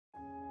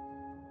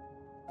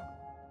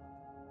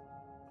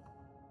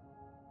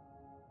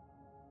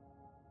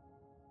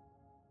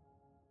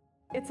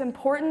It's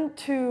important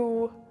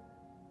to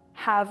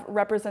have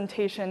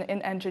representation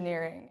in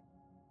engineering.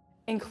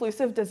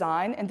 Inclusive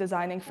design and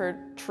designing for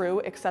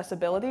true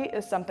accessibility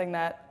is something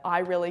that I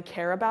really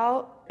care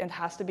about and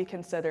has to be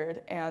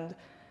considered, and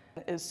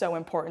is so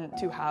important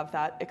to have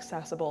that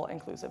accessible,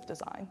 inclusive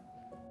design.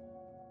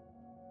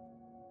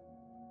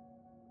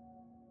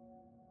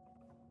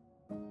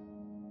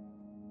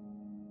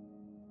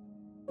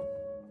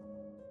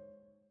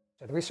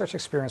 The Research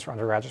Experience for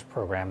Undergraduates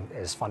program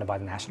is funded by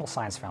the National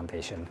Science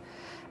Foundation,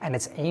 and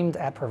it's aimed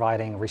at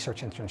providing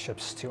research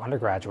internships to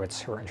undergraduates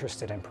who are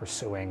interested in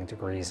pursuing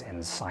degrees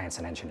in science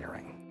and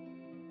engineering.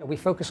 We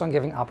focus on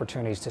giving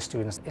opportunities to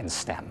students in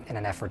STEM in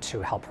an effort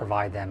to help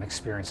provide them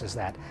experiences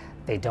that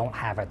they don't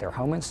have at their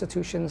home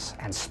institutions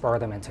and spur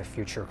them into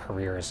future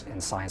careers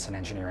in science and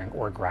engineering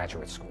or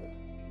graduate school.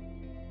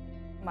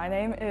 My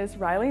name is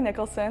Riley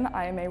Nicholson.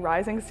 I am a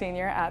rising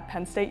senior at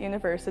Penn State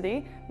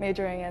University,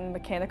 majoring in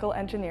mechanical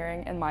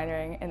engineering and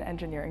minoring in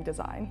engineering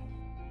design.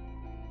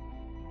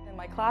 In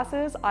my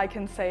classes, I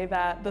can say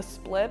that the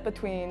split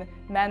between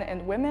men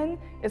and women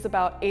is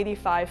about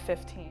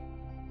 85-15.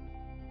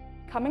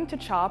 Coming to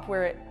CHOP,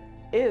 where it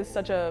is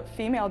such a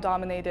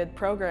female-dominated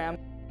program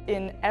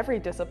in every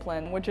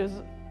discipline, which is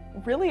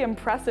really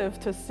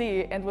impressive to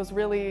see and was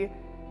really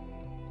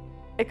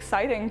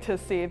exciting to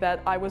see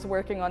that I was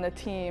working on a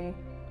team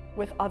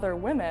with other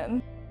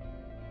women.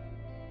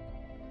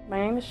 My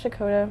name is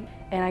Shakota,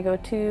 and I go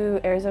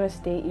to Arizona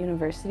State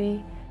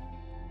University,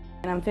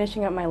 and I'm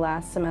finishing up my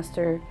last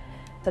semester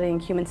studying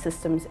human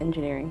systems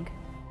engineering.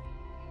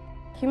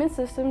 Human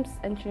systems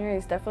engineering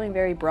is definitely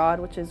very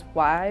broad, which is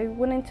why I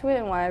went into it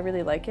and why I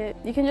really like it.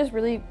 You can just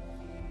really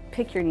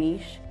pick your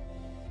niche.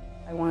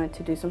 I wanted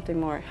to do something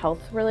more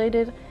health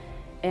related,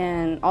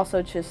 and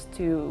also just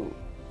to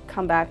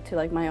come back to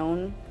like my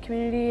own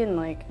community and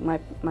like my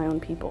own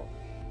people.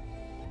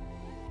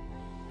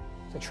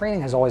 So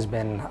training has always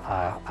been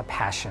a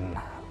passion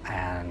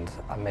and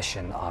a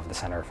mission of the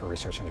Center for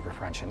Research and Injury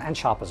Prevention and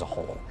CHOP as a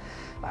whole.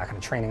 Kind of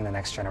training the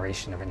next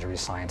generation of injury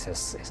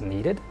scientists is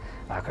needed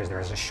because there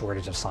is a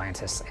shortage of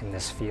scientists in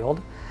this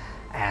field,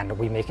 and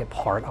we make it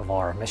part of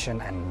our mission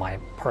and my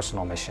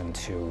personal mission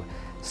to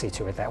see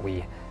to it that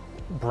we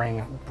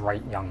bring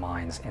bright young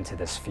minds into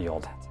this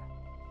field.